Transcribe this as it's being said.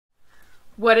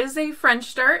What is a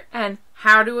French dart and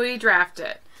how do we draft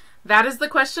it? That is the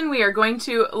question we are going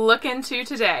to look into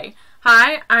today.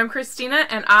 Hi, I'm Christina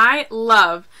and I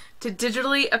love to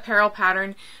digitally apparel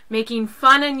pattern, making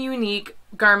fun and unique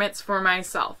garments for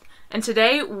myself. And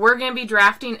today we're going to be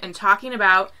drafting and talking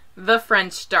about the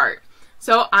French dart.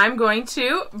 So I'm going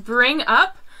to bring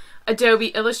up Adobe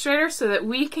Illustrator so that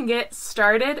we can get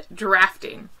started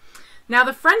drafting. Now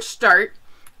the French dart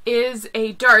is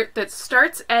a dart that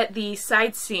starts at the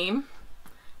side seam,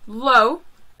 low,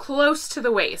 close to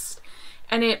the waist,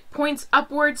 and it points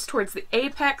upwards towards the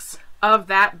apex of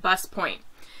that bust point.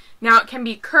 Now it can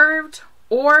be curved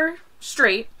or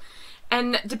straight,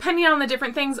 and depending on the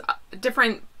different things,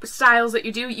 different styles that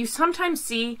you do, you sometimes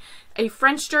see a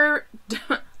French dart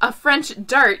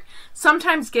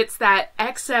sometimes gets that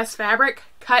excess fabric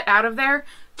cut out of there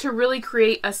to really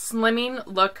create a slimming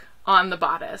look on the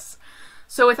bodice.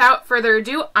 So without further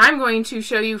ado, I'm going to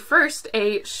show you first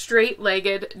a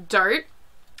straight-legged dart,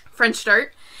 French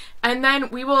dart, and then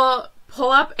we will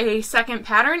pull up a second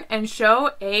pattern and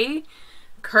show a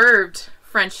curved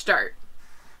French dart.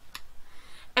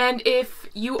 And if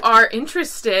you are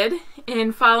interested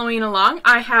in following along,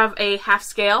 I have a half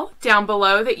scale down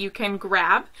below that you can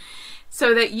grab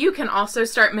so that you can also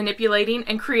start manipulating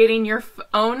and creating your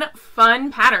own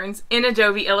fun patterns in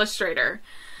Adobe Illustrator.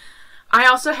 I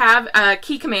also have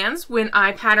key commands when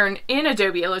I pattern in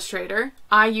Adobe Illustrator.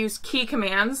 I use key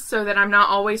commands so that I'm not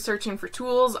always searching for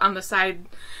tools on the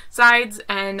sides,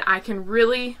 and I can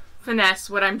really finesse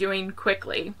what I'm doing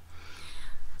quickly.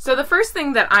 So the first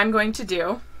thing that I'm going to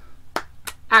do,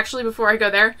 actually before I go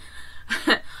there,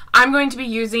 I'm going to be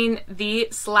using the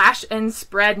slash and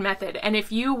spread method. And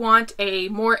if you want a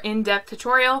more in-depth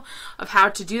tutorial of how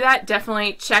to do that,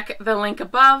 definitely check the link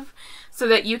above so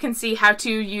that you can see how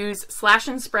to use slash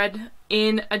and spread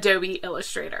in Adobe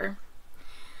Illustrator.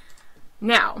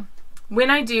 Now,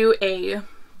 when I do a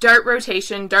dart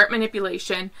rotation, dart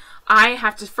manipulation, I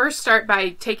have to first start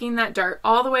by taking that dart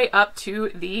all the way up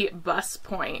to the bust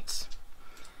point.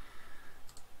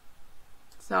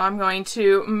 So I'm going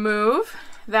to move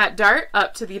that dart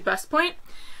up to the bust point.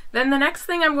 Then the next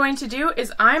thing I'm going to do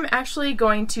is I'm actually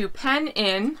going to pen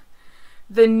in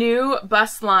the new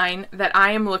bust line that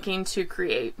I am looking to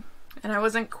create. And I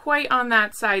wasn't quite on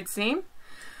that side seam,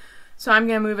 so I'm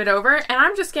going to move it over, and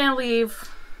I'm just going to leave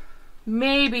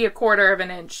maybe 1/4 of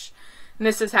an inch. And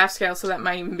this is half scale, so that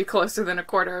might even be closer than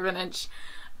 1/4 of an inch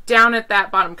down at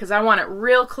that bottom because I want it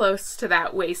real close to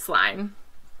that waistline.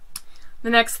 The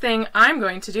next thing I'm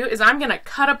going to do is I'm going to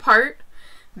cut apart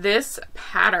this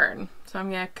pattern. So I'm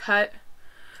going to cut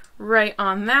right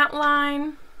on that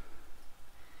line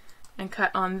and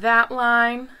cut on that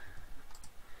line.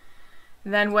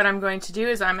 And then what I'm going to do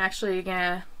is I'm actually going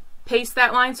to paste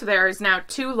that line so there is now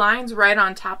 2 lines right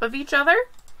on top of each other.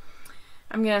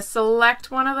 I'm going to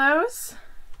select one of those.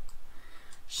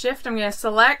 Shift, I'm going to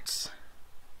select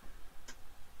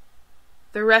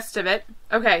the rest of it.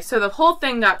 Okay, so the whole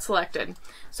thing got selected.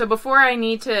 So before I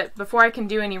can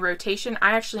do any rotation,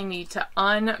 I actually need to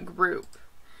ungroup.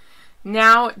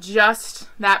 Now just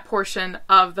that portion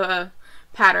of the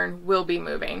pattern will be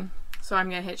moving. So I'm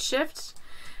going to hit Shift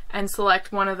and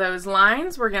select one of those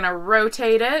lines. We're going to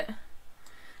rotate it.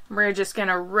 We're just going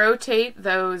to rotate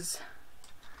that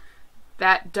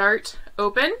dart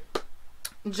open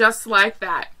just like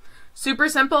that. Super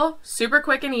simple, super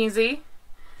quick and easy.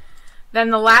 Then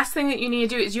the last thing that you need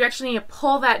to do is you actually need to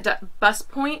pull that bust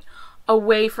point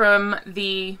away from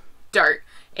the dart.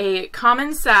 A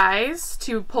common size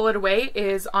to pull it away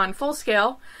is on full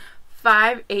scale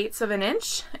 5/8 of an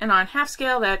inch, and on half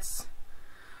scale that's,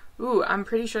 I'm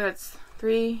pretty sure that's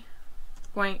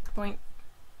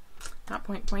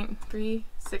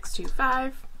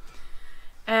 3.3625.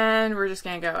 And we're just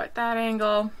going to go at that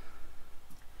angle,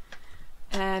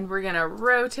 and we're going to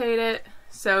rotate it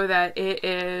so that it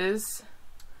is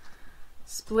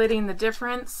splitting the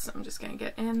difference. I'm just going to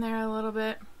get in there a little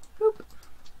bit. Boop.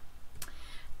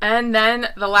 And then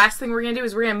the last thing we're going to do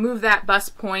is we're going to move that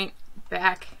bust point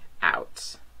back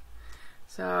out.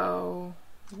 So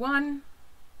 1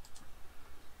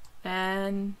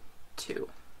 and 2.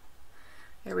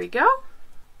 There we go.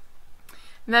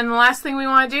 And then the last thing we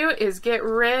want to do is get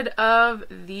rid of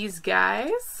these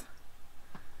guys.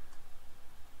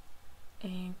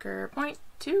 Anchor point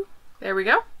 2. There we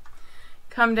go.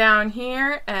 Come down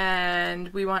here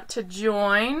and we want to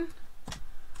join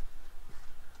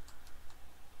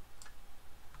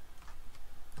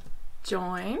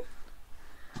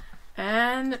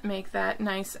and make that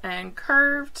nice and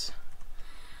curved.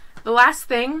 The last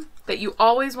thing that you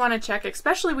always want to check,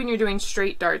 especially when you're doing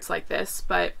straight darts like this,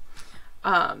 but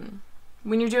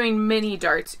when you're doing mini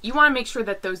darts, you want to make sure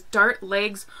that those dart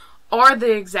legs are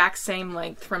the exact same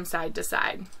length from side to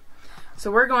side.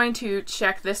 So we're going to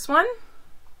check this one.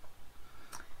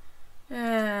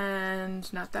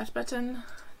 And not that button,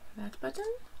 that button.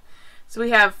 So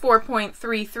we have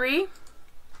 4.33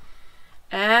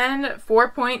 and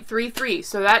 4.33.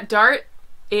 So that dart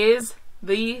is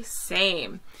the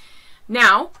same.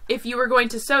 Now, if you were going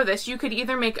to sew this, you could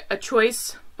either make a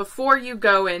choice before you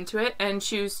go into it and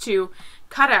choose to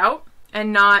cut out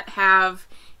and not have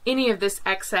any of this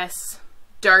excess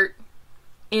dart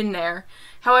in there.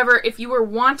 However, if you were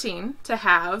wanting to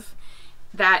have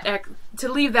that to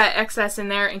leave that excess in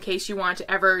there in case you want to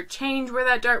ever change where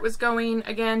that dart was going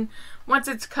again, once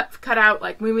it's cut out,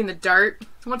 like moving the dart,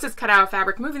 once it's cut out of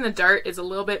fabric, moving the dart is a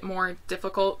little bit more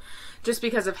difficult just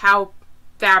because of how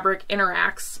fabric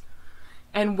interacts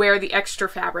and where the extra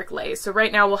fabric lays. So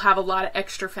right now we'll have a lot of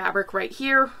extra fabric right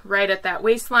here, right at that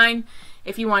waistline.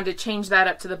 If you wanted to change that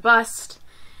up to the bust,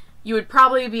 you would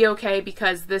probably be okay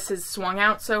because this is swung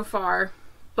out so far,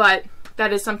 but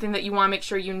that is something that you want to make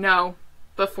sure you know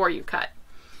before you cut.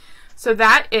 So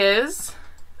that is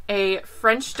a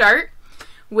French dart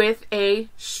with a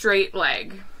straight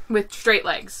leg, with straight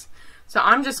legs. So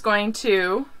I'm just going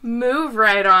to move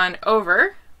right on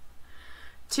over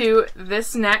to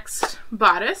this next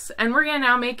bodice, and we're going to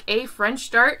now make a French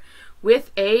dart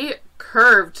with a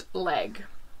curved leg.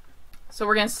 So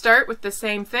we're going to start with the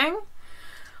same thing.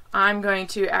 I'm going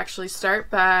to actually start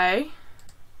by,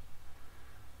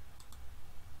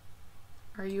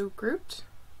 are you grouped?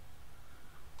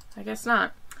 I guess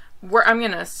not. I'm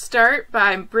going to start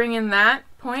by bringing that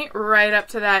point right up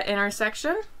to that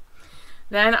intersection.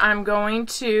 Then I'm going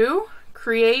to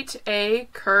create a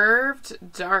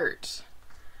curved dart.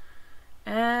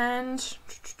 And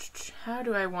how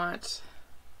do I want?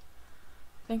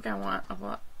 I think I want a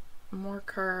lot more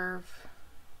curve.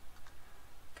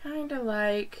 Kind of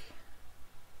like,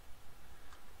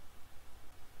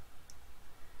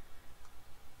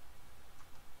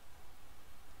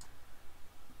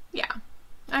 yeah,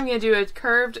 I'm going to do a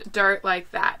curved dart like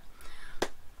that.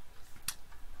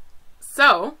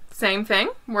 So, same thing,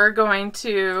 we're going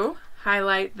to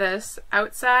highlight this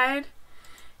outside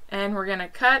and we're going to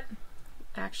cut.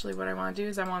 Actually, what I want to do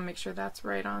is I want to make sure that's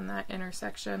right on that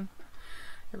intersection.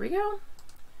 There we go.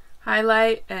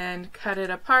 Highlight and cut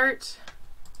it apart.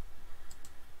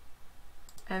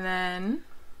 And then,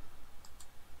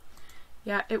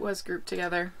 yeah, it was grouped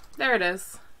together. There it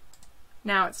is.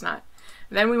 Now it's not.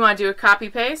 Then we want to do a copy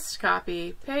paste,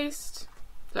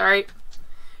 sorry.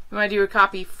 You want to do a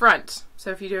copy front.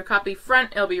 So if you do a copy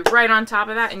front, it'll be right on top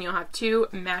of that and you'll have two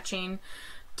matching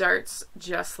darts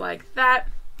just like that.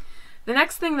 The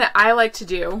next thing that I like to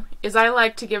do is I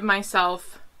like to give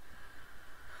myself,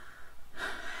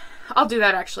 I'll do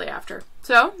that actually after.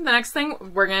 So the next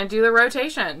thing, we're going to do the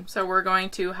rotation. So we're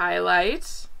going to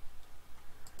highlight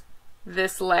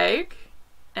this leg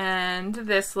and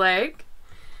this leg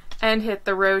and hit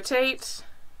the rotate.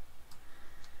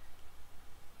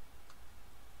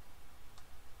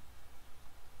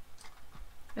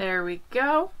 There we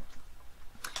go.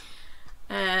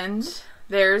 And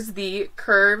there's the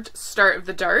curved start of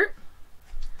the dart.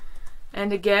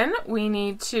 And again, we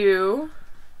need to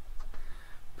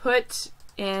put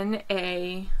in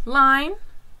a line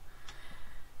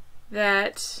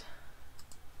that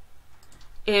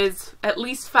is at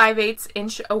least 5/8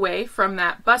 inch away from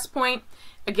that bust point.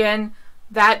 Again,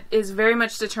 that is very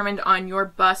much determined on your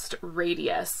bust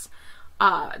radius.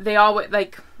 They always,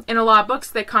 like in a lot of books,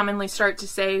 they commonly start to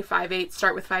say 5/8,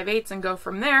 start with 5/8 and go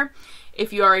from there.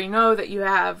 If you already know that you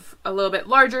have a little bit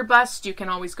larger bust, you can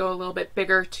always go a little bit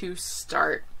bigger to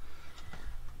start.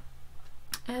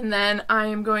 And then I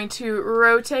am going to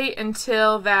rotate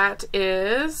until that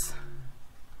is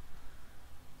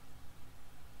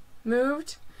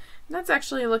moved. And that's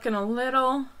actually looking a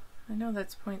little, I know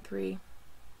that's 0.3.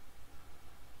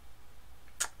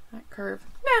 That curve,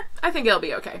 I think it'll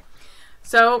be okay.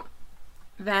 So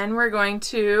then we're going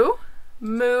to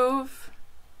move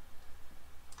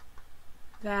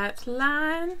that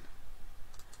line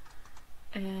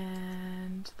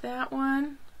and that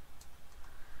one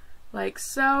like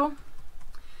so.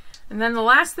 And then the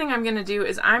last thing I'm going to do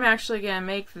is I'm actually going to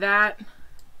make that,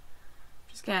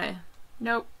 just going to,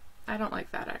 nope, I don't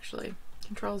like that actually.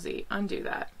 Control Z, undo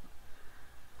that.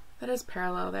 That is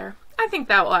parallel there. I think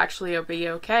that will actually be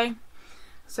okay.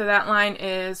 So that line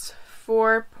is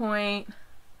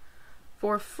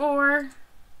 4.44,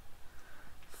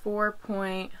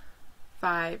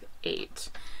 4.58.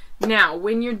 Now,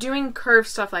 when you're doing curved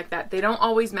stuff like that, they don't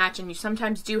always match and you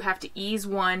sometimes do have to ease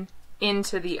one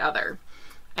into the other.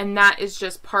 And that is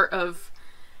just part of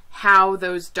how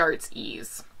those darts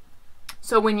ease.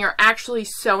 So when you're actually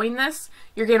sewing this,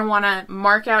 you're going to want to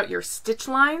mark out your stitch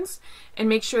lines and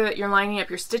make sure that you're lining up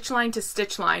your stitch line to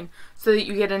stitch line so that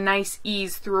you get a nice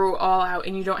ease through all out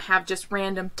and you don't have just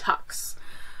random tucks.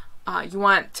 You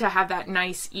want to have that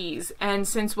nice ease. And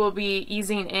since we'll be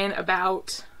easing in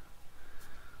about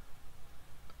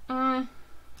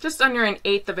just under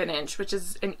 1/8 of an inch, which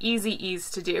is an easy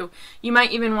ease to do, you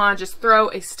might even want to just throw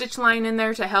a stitch line in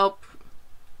there to help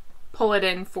pull it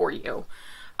in for you.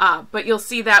 But you'll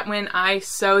see that when I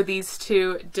sew these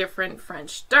two different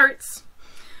French darts.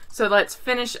 So let's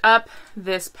finish up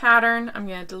this pattern. I'm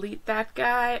going to delete that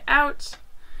guy out,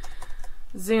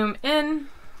 zoom in,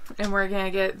 and we're going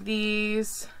to get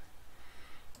these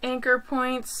anchor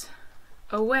points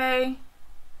away.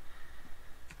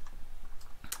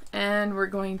 And we're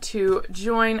going to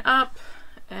join up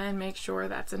and make sure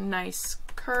that's a nice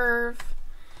curve.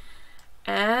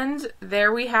 And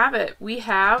there we have it. We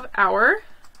have our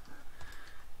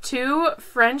two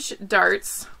French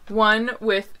darts, one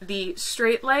with the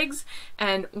straight legs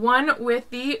and one with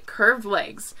the curved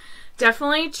legs.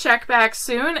 Definitely check back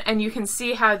soon and you can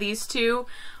see how these two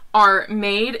are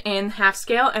made in half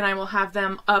scale, and I will have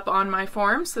them up on my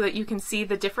forum so that you can see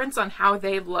the difference on how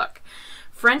they look.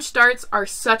 French darts are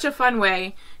such a fun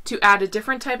way to add a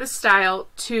different type of style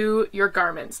to your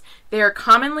garments. They are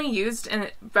commonly used in,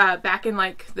 back in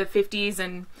like the 50s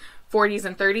and 40s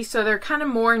and 30s, so they're kind of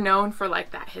more known for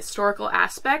like that historical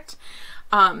aspect.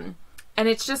 And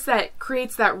it's just that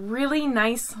creates that really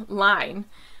nice line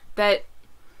that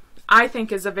I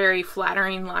think is a very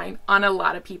flattering line on a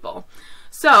lot of people.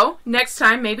 So next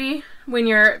time, maybe when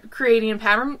you're creating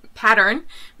a pattern,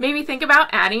 maybe think about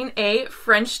adding a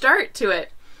French dart to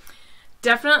it.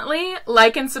 Definitely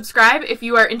like and subscribe if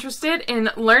you are interested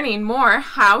in learning more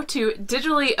how to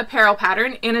digitally apparel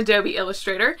pattern in Adobe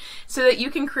Illustrator so that you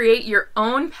can create your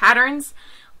own patterns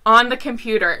on the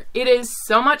computer. It is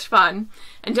so much fun,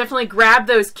 and definitely grab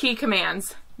those key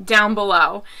commands down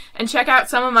below and check out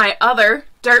some of my other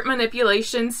dart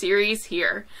manipulation series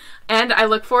here. And I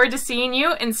look forward to seeing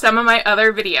you in some of my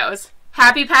other videos.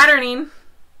 Happy patterning!